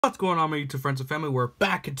What's going on, my YouTube friends and family? We're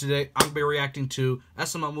back, and today I'm going to be reacting to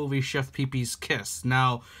SML movie Chef Pee-Pee's Kiss.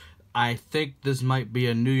 Now, I think this might be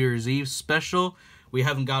a New Year's Eve special. We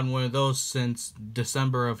haven't gotten one of those since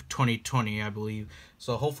December of 2020, I believe.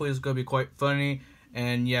 So hopefully it's going to be quite funny.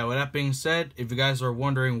 And yeah, with that being said, if you guys are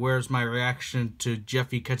wondering where's my reaction to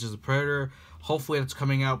Jeffy Catches a Predator, hopefully it's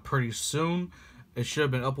coming out pretty soon. It should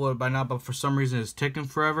have been uploaded by now, but for some reason it's taking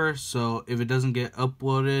forever. So if it doesn't get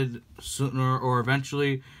uploaded sooner or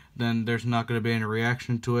eventually, then there's not going to be any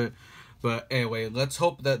reaction to it. But anyway, let's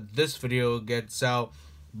hope that this video gets out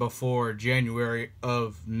before January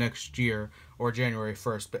of next year, or January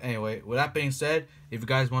 1st. But anyway, with that being said, if you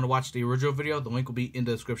guys want to watch the original video, the link will be in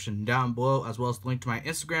the description down below, as well as the link to my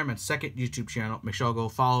Instagram and second YouTube channel. Make sure you go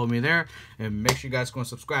follow me there, and make sure you guys go and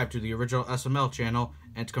subscribe to the original SML channel.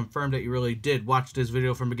 And to confirm that you really did watch this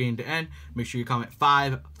video from beginning to end, make sure you comment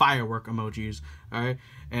 5 firework emojis, alright?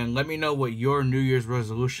 And let me know what your New Year's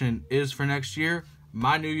resolution is for next year.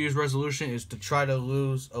 My New Year's resolution is to try to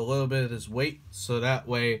lose a little bit of this weight, so that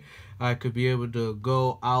way I could be able to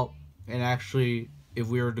go out and actually, if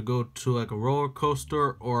we were to go to like a roller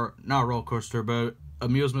coaster, or not a roller coaster, but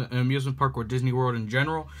an amusement park or Disney World in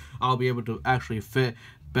general, I'll be able to actually fit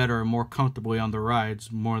better and more comfortably on the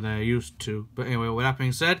rides more than I used to. But anyway, with that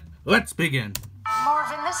being said, let's begin.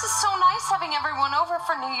 Marvin, this is so nice having everyone over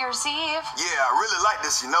for New Year's Eve. Yeah, I really like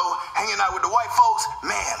this, you know. Hanging out with the white folks.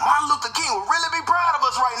 Man, Martin Luther King would really be proud of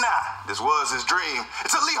us right now. This was his dream.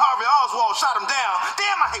 Until Lee Harvey Oswald shot him down.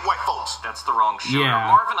 Damn, I hate white folks. That's the wrong shirt.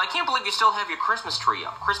 Yeah. Marvin, I can't believe you still have your Christmas tree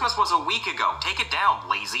up. Christmas was a week ago. Take it down,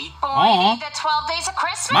 lazy. Boy, the 12 days of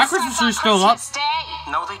Christmas. My Christmas tree's still up. Day.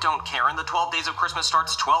 No, they don't, Karen. The 12 days of Christmas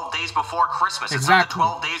starts 12 days before Christmas. Exactly. It's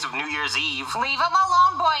not the 12 days of New Year's Eve. Leave him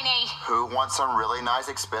alone, Boyney. Who wants some really nice,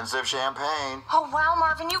 expensive champagne? Oh, wow,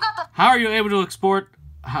 Marvin, you got the... How are you able to export?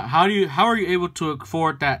 How are you able to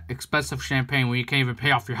afford that expensive champagne when you can't even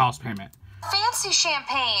pay off your house payment? fancy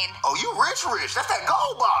champagne. Oh, you rich. That's that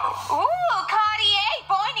gold bottle. Ooh, Cartier.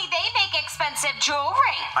 Boyney, they make expensive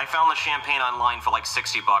jewelry. I found the champagne online for like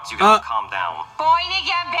 $60. You gotta calm down. Boyney,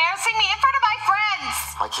 you're embarrassing me in front of my friends.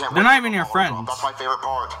 I can't They're wait not even your friends. That's my favorite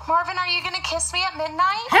part. Marvin, are you gonna kiss me at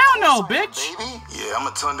midnight? Hell no, bitch. Baby? Yeah, I'm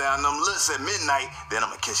gonna turn down them lips at midnight, then I'm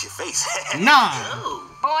gonna kiss your face. Nah.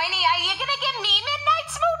 Boyney, are you gonna give me midnight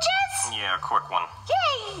smooches? Yeah, a quick one.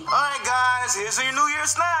 Yay! Alright, guys, here's your New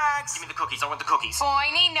Year's snacks. Give me the cookies. I want the cookies.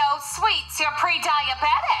 Boyney, no sweets. You're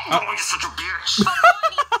pre-diabetic. Oh, you're such a bitch.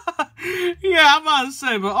 Yeah, I'm about to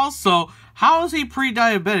say, but also, how is he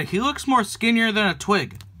pre-diabetic? He looks more skinnier than a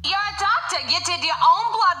twig. You're a doctor. You did your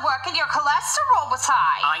own blood work and your cholesterol was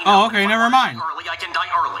high. I know. Oh, okay, If I never die mind. Early, I can die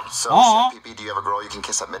early. So, Aw. Chef Pee-Pee, do you have a girl you can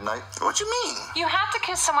kiss at midnight? What you mean? You have to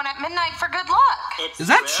kiss someone at midnight for good luck. Is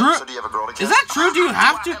that true? So do you have a girl to kiss? Is that true? Do you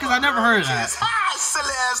have to? Because I never heard of that.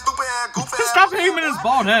 Silly ass, stupid ass, goofy ass. Stop aiming his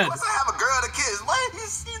bald head. What's I have a girl to kiss? What?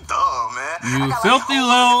 You dumb, man. You I got filthy like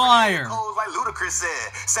little whole liar. codes like Ludacris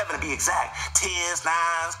said. 7 to be exact. 10s,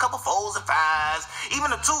 9s, couple 4s and 5s,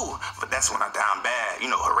 even a 2. But that's when I'm down bad.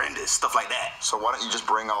 You know, horrendous, stuff like that. So why don't you just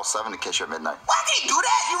bring all 7 to kiss you at midnight? Why can't you do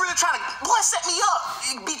that? You really trying to, boy, set me up.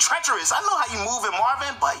 You be treacherous. I know how you move it,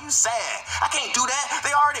 Marvin, but you sad. I can't do that.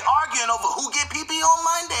 They already arguing over who get pee-pee on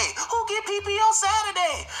Monday, who get pee-pee on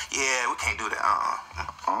Saturday. Yeah, we can't do that.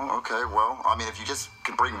 Oh, okay. Well, I mean, if you just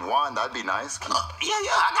could bring one, that'd be nice. Yeah,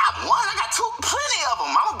 I got one. I got 2, plenty of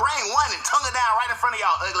them. I'm gonna bring one and tongue it down right in front of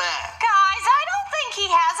y'all ugly ass. Guys, I don't think he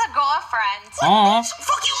has a girlfriend. Aw.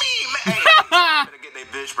 Fuck you mean, man? Hey, better get that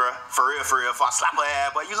bitch, bro. For real. If I slap her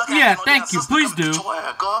ass, but you look at Yeah, her, thank you. Please do.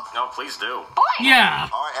 No, please do. Boy,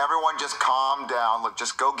 Yeah. All right, everyone, just calm down. Look,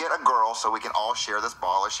 just go get a girl so we can all share this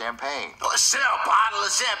bottle of champagne. Share a bottle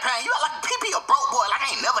of champagne? You act like pee-pee a broke boy, like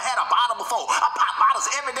I ain't never had a bottle before. I pop bottles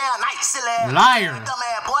every damn night, silly ass. Liar.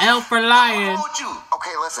 Dumbass boy. L for lying. What you?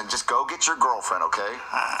 Okay, listen, just go get your girlfriend, okay?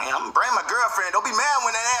 I'm gonna bring my girlfriend. Don't be mad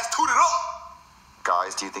when that ass tooted up.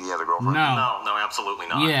 Guys, do you think he has a girlfriend? No. No, absolutely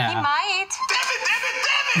not. he Yeah. might. Damn it!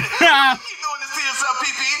 You keep doing this to yourself,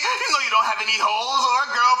 pee-pee. You know you don't have any hoes or a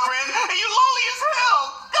girlfriend, and you lonely as hell.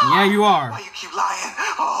 Yeah, you are. Why you keep lying?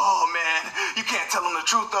 Oh, man. You can't tell them the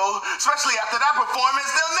truth, though. Especially after that performance.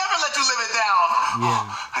 They'll never let you live it down. Yeah.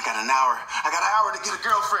 Oh, I got an hour to get a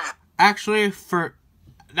girlfriend. Actually,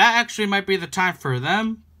 that actually might be the time for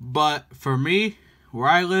them, but for me, where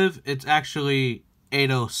I live, it's actually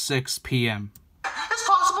 8:06 p.m. It's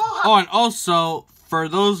possible. Oh, and also, for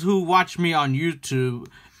those who watch me on YouTube,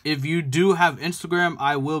 if you do have Instagram,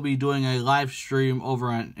 I will be doing a live stream over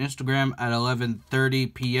on Instagram at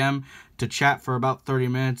 11:30 p.m. to chat for about 30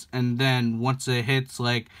 minutes, and then once it hits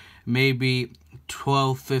like maybe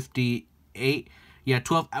 12:58, Yeah,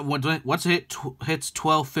 12. Once it hits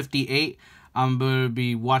 12:58, I'm gonna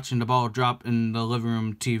be watching the ball drop in the living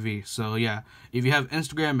room TV. So yeah, if you have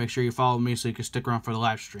Instagram, make sure you follow me so you can stick around for the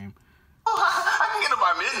live stream. I can get it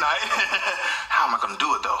by midnight. How am I gonna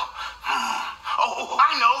do it though? Oh,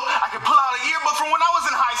 I know. I can pull out a yearbook from when I was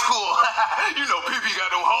in high school. You know, PP got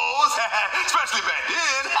them hoes, especially back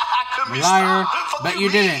then. I couldn't be Liar. stopped. Bet Fuck you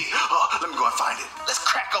me. didn't. Let me go and find it. Let's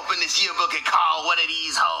crack open this yearbook and call one of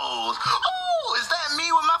these hoes. Oh, is that me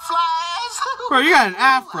with my flies? Bro, you got an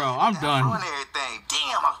afro. I'm done. And everything.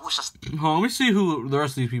 Damn, I wish I. Let me see who the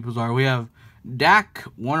rest of these people are. We have Dak,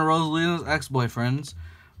 one of Rosalina's ex-boyfriends,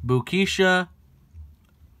 Bukisha,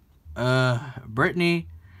 Brittany,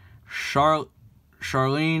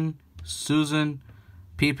 Charlene, Susan,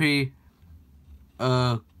 PP,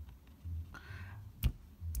 I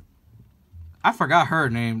forgot her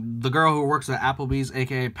name. The girl who works at Applebee's,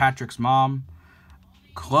 aka Patrick's mom,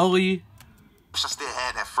 Chloe. Wish I still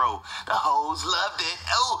had that fro. The hoes loved it.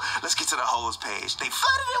 Oh, let's get to the hoes page. They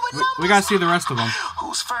flooded it with numbers. We gotta see the rest of them.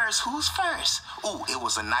 Who's first? Who's first? Ooh, it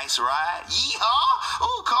was a nice ride. Yeehaw!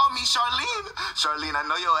 Ooh, call me Charlene. Charlene, I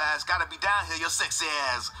know your ass gotta be down here, your sexy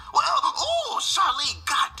ass. Well, ooh, Charlene,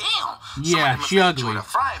 goddamn. Yeah, she ugly. You in a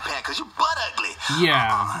frying pan because you butt ugly.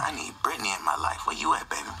 Yeah. I need Brittany in my life. Where you at,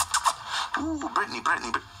 baby? Ooh, Brittany.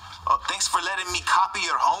 Oh, thanks for letting me copy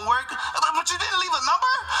your homework. But you didn't leave a number?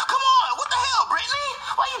 Come on, what the hell, Brittany?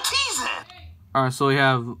 Why you teasing? Alright, so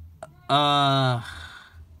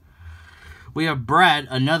we have Brad,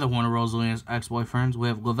 another one of Rosalina's ex-boyfriends. We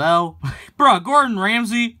have Lavelle. Bruh, Gordon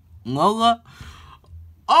Ramsay, Lola.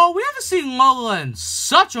 Oh, we haven't seen Lola in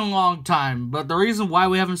such a long time. But the reason why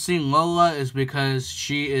we haven't seen Lola is because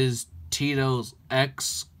she is Tito's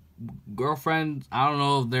ex-girlfriend. I don't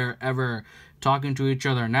know if they're ever talking to each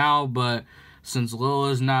other now, but since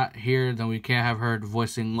Lola's not here, then we can't have her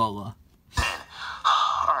voicing Lola.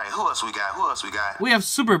 Alright, who else we got? We have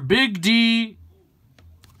Super Big D.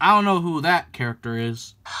 I don't know who that character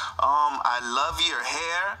is. I love your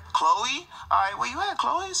hair, Chloe. Alright, where you at,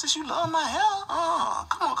 Chloe? Since you love my hair.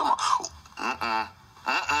 Come on.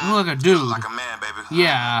 You look like a dude. You look like a man, baby.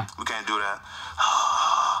 Yeah. We can't do that.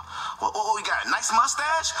 Well, we got a nice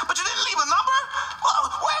mustache, but you didn't leave a number? Well,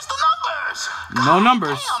 where's the numbers? No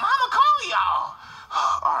numbers. Damn, I'ma call y'all.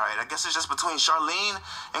 Alright, I guess it's just between Charlene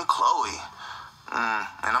and Chloe.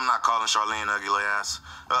 And I'm not calling Charlene ugly ass.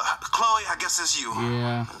 Chloe, I guess it's you.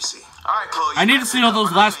 Yeah. Let me see. Alright, Chloe. I need to see who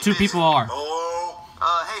those last two people are. Hello?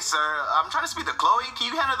 Hey, sir. I'm trying to speak to Chloe. Can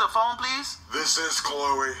you handle the phone, please? This is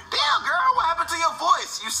Chloe. Damn, girl, what happened to your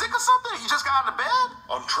voice? You sick or something? You just got out of bed?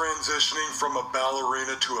 I'm transitioning from a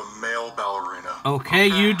ballerina to a male ballerina. Okay,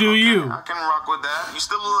 you do you. I can rock with that. You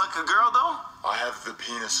still look like a girl, though? I have the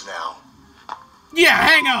penis now. Yeah,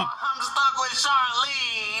 hang up. I'm stuck with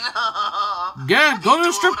Charlene. Yeah, go to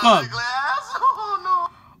the strip club.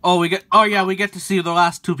 Oh, no. We get to see the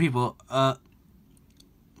last two people.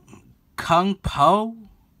 Kung Pao?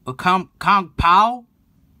 Kung Pao?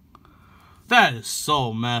 That is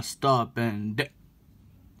so messed up. And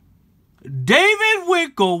David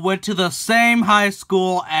Winkle went to the same high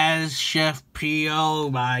school as Chef P.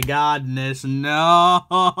 Oh my godness. No.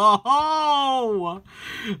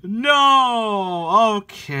 No.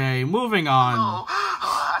 Okay, moving on.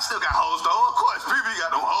 I still got hoes, though. Of course, BB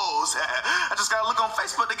got them hoes. I just gotta look on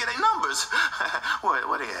Facebook to get their numbers.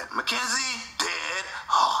 Where they at? Mackenzie, dead.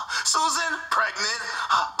 Oh, Susan, pregnant.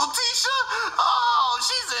 Letitia, oh,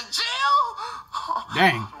 she's in jail.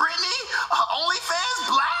 Dang. Brittany,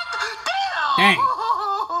 OnlyFans black. Damn. Dang.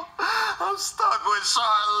 I'm stuck with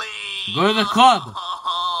Charlene. Go to the club.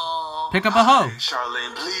 Pick up a hoe. Hey,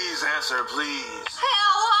 Charlene, please answer, please.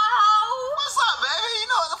 Hello? What's up, baby?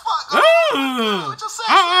 You know what the fuck going on? What you say?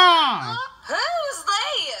 Who's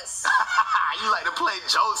this? You like to play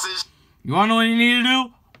jokes and You wanna know what you need to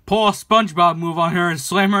do? Pull a SpongeBob move on her and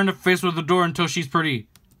slam her in the face with the door until she's pretty.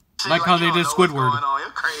 shit Like how you they don't did know what's Squidward. going on.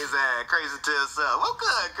 You're crazy to yourself. Well,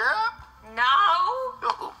 good, girl. No.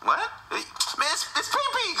 What? Man, it's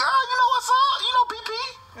PP, girl. You know what's up? You know PP.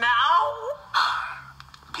 No.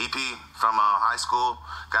 PP from high school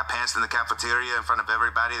got pants in the cafeteria in front of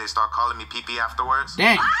everybody. They start calling me PP afterwards.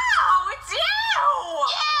 Dang. Oh, it's you.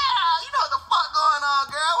 Yeah, you know what the fuck going on,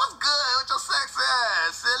 girl. What's good with your sex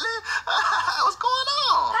ass, silly? What's going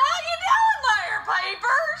on? How you doing there,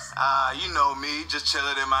 papers? You know me, just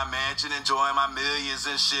chilling in my mansion, enjoying my millions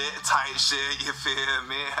and shit, tight shit, you feel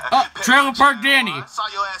me? Trailer Park Danny. I saw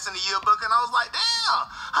your ass in the yearbook and I was like, damn,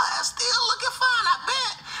 her ass still looking fine, I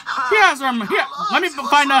bet. He has her. Let me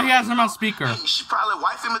find out he has him on speaker. Hey, she probably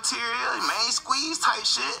wifey material, main squeeze type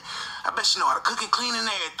shit. I bet she know how to cook and clean and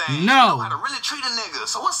everything. No. She know how to really treat a nigga.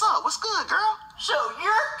 So what's up? What's good, girl? So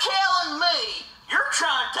you're telling me you're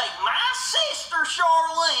trying to take my sister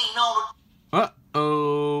Charlene on a...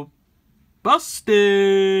 Uh-oh.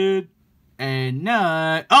 Busted. And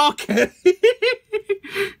not... Okay.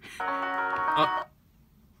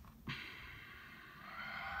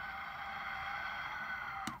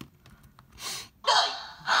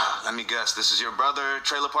 Let me guess, this is your brother,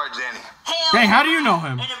 Trailer Park Danny. Hey, how do you know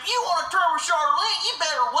him? And if you want to tour with Charlene, you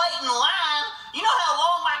better wait in line. You know how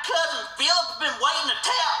long my cousin Philip's been waiting to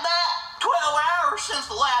tap that? 12 hours since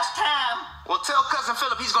the last time. Well, tell cousin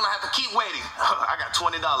Philip he's gonna have to keep waiting. I got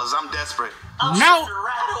 $20. I'm desperate. I'll No. send her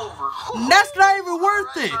right over. That's not even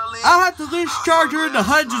worth it. I'll have to at least charge her in the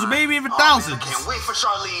hundreds, maybe even thousands. I can't wait for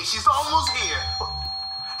Charlene. She's almost here.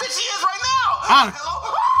 There she is right now.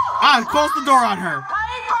 Hello? I'll close the door on her.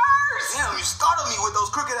 Damn, you startled me with those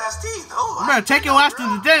crooked ass teeth. Oh, I'm gonna take your ass to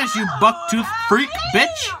the dentist, you buck-tooth freak,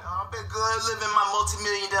 bitch. I've been good living my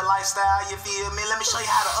multi-million-dollar lifestyle, you feel me? Let me show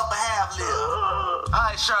you how the upper half live.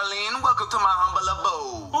 All right, Charlene, welcome to my humble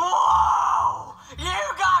abode. Whoa, you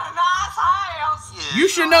got a nice house. Yeah, You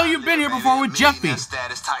should know you've been here before with Jeffy.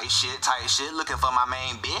 Status, tight shit, looking for my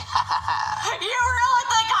main bitch. You really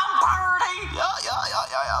think I'm pretty?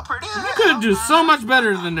 Yeah, pretty. You could do so much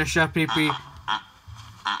better than this, Chef Pee-Pee.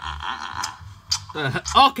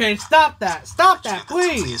 Okay, stop that,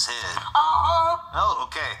 please. Oh,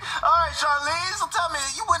 okay. All right, Charlene, so tell me,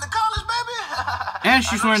 you went to college, baby? And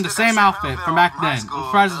she's wearing the same outfit from back then.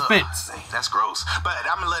 Surprise it fits. That's gross. But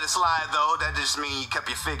I'm gonna let it slide, though. That just means you kept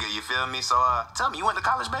your figure, you feel me? So, tell me, you went to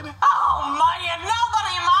college, baby? Oh man,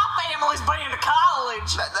 nobody in my family's been to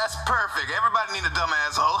college. That's perfect. Everybody need a dumb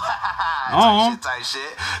asshole. Tight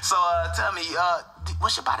shit. So, tell me,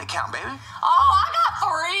 what's your body count, baby? Oh, I got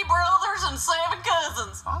 3 brothers and 7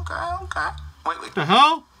 cousins. Okay. Wait. The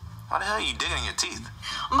hell? Why the hell are you digging in your teeth?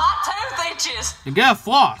 My tooth itches. You gotta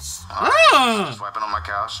floss. Just wiping on my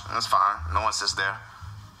couch. That's fine. No one sits there.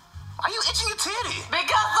 Why are you itching your titty?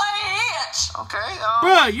 Because they itch. Okay.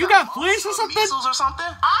 Bruh, you got fleas or something? Measles or something?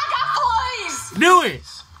 I got fleas. Do it.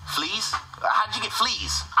 Fleas? How'd you get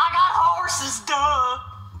fleas? I got horses, duh.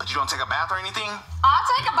 But you don't take a bath or anything? I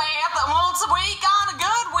take a bath once a week on a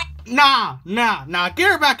good week. Nah. Get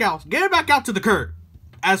her back out. Get her back out to the curb.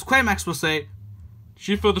 As Quaymax will say,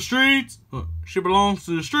 she for the streets. She belongs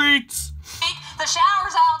to the streets. The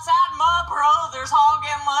shower's outside, my brother's hog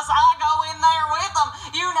unless I go in there with them.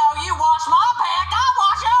 You know, you wash my pack, I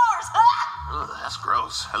wash yours. Ugh, that's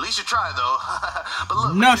gross. At least you tried, though. But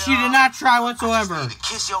look, No, baby, she did not try I just whatsoever. need to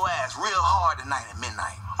kiss your ass real hard tonight at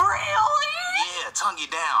midnight. Really? Yeah, tongue you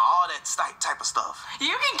down, all that type of stuff. You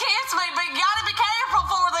can kiss me, but you gotta be careful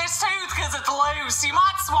for this tooth because it's loose. You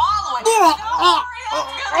might swallow it. Don't worry, that's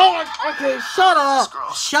good. Okay, shut up.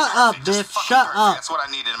 Gross. Shut up, Just bitch. fucking Shut perfect. up. That's what I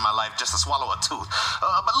needed in my life, just to swallow a tooth.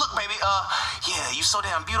 But look, baby, yeah, you so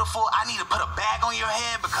damn beautiful. I need to put a bag on your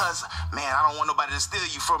head because, man, I don't want nobody to steal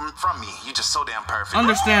you from me. You just so damn perfect.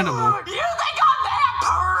 Understandable. You think I'm that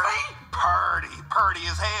pretty? Purdy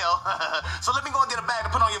as hell. So let me go and get a bag to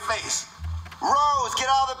put on your face. Rose, get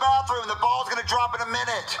out of the bathroom. The ball's gonna drop in a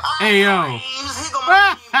minute. Hey, yo.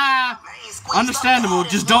 Understandable,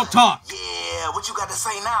 just don't talk. Yeah, what you got to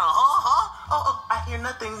say now, huh? Oh, I hear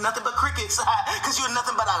nothing but crickets. Cause you're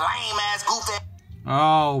nothing but a lame ass, goofy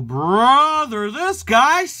Oh, brother, this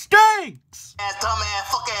guy stinks. ass, dumb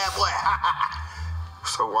ass, fuck ass boy.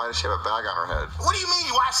 So why does she have a bag on her head? What do you mean?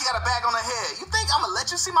 Why she got a bag on her head? You think I'm gonna let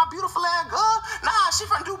you see my beautiful ass girl? Nah, she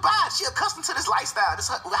from Dubai. She accustomed to this lifestyle. This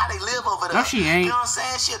is how they live over there. No, she ain't. You know what I'm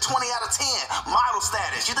saying? She a 20 out of 10 model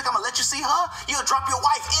status. You think I'm gonna let you see her? You'll drop your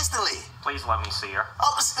wife instantly. Please let me see her.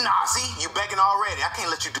 Oh, nah, see, you begging already. I can't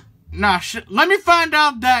let you do. Nah, let me find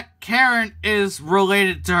out that Karen is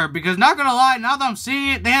related to her, because not gonna lie, now that I'm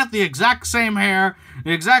seeing it, they have the exact same hair,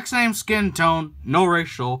 the exact same skin tone, no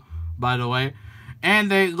racial, by the way, and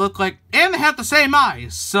they look like, and they have the same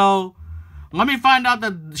eyes, so let me find out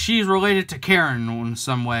that she's related to Karen in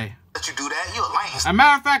some way. Let you do that? You a lame. As a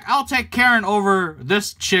matter of fact, I'll take Karen over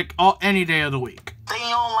this chick any day of the week. Stay in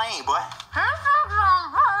your own lane, boy.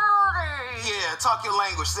 Yeah, talk your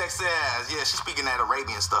language, sexy ass. Yeah, she's speaking that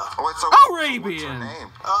Arabian stuff. Oh, wait, so Arabian. What's her name?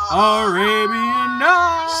 Arabian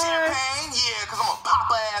Nights. Champagne, yeah, cause I'm gonna pop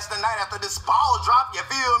her ass tonight after this ball drop, you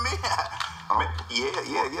feel me?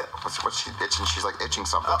 Yeah. What's she itching? She's like itching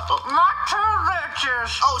something. My 2 inches.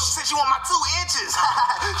 Oh, she said she want my 2 inches.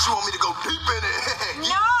 She want me to go deep in it.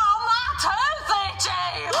 No, my tooth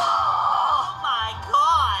itches. Oh my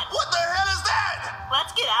God. What the hell is that?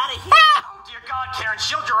 Let's get out of here. Oh, dear God, Karen,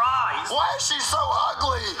 shield your eyes. What? Why is she so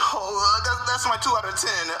ugly? Oh, that's my 2 out of 10.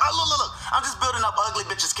 Look. I'm just building up ugly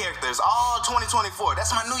bitches' characters all 2024.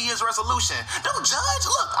 That's my New Year's resolution. Don't judge.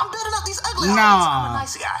 Look, I'm building up these ugly hoes. I'm a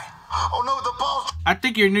nice guy. Oh, no, the ball's I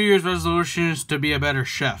think your New Year's resolution is to be a better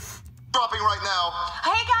chef. dropping right now.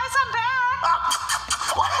 Hey guys, I'm back.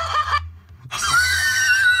 What?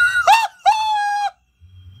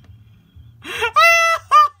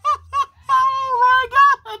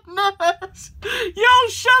 Yo,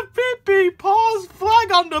 Chef Pee-Pee, pause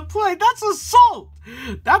flag on the play. That's assault.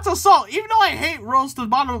 That's assault. Even though I hate roast to the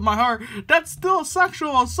bottom of my heart, that's still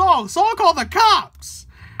sexual assault. So I'll call the cops.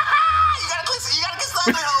 You gotta kiss the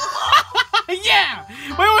ugly hoe. Yeah.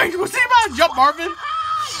 Wait. Was he about to jump Marvin? You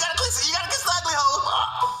gotta kiss the ugly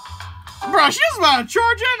hoe. Bro, she's about to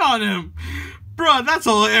charge in on him. Bro, that's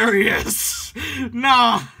hilarious.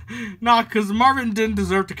 Nah, because Marvin didn't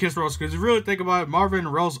deserve to kiss Rose. Because if you really think about it, Marvin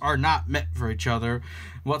and Rose are not meant for each other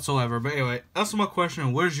whatsoever. But anyway, that's my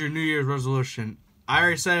question. What is your New Year's resolution? I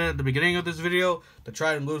already said it at the beginning of this video, to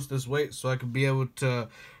try and lose this weight so I can be able to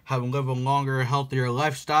live a longer, healthier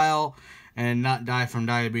lifestyle and not die from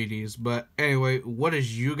diabetes. But anyway, what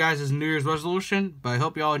is you guys' New Year's resolution? But I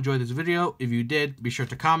hope you all enjoyed this video. If you did, be sure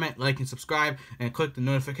to comment, like, and subscribe, and click the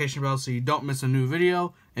notification bell so you don't miss a new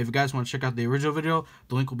video. If you guys want to check out the original video,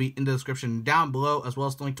 the link will be in the description down below, as well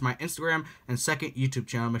as the link to my Instagram and second YouTube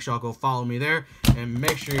channel. Make sure y'all go follow me there, and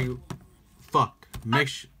make sure you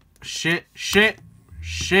shit.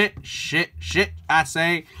 I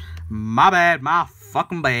say, my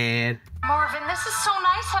fucking bad. Marvin, this is so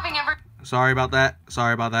nice having Sorry about that.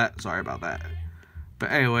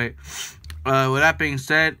 But anyway, with that being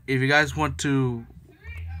said, if you guys want to...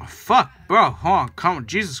 bro, hold on. Come on,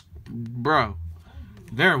 Jesus, bro.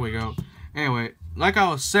 There we go. Anyway, like I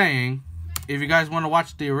was saying, if you guys want to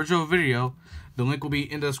watch the original video, the link will be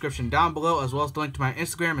in the description down below, as well as the link to my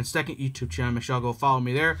Instagram and second YouTube channel. Make sure y'all go follow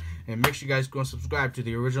me there, and make sure you guys go and subscribe to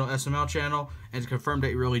the original SML channel. And to confirm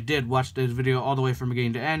that you really did watch this video all the way from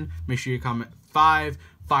beginning to end, make sure you comment 5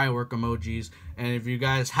 firework emojis. And if you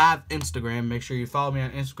guys have Instagram, make sure you follow me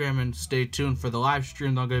on Instagram and stay tuned for the live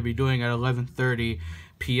stream that I'm going to be doing at 11:30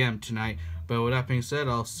 p.m. tonight. But with that being said,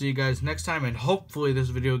 I'll see you guys next time, and hopefully this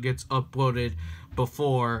video gets uploaded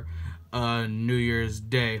before New Year's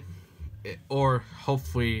Day, or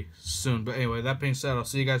hopefully soon. But anyway, that being said, I'll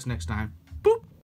see you guys next time.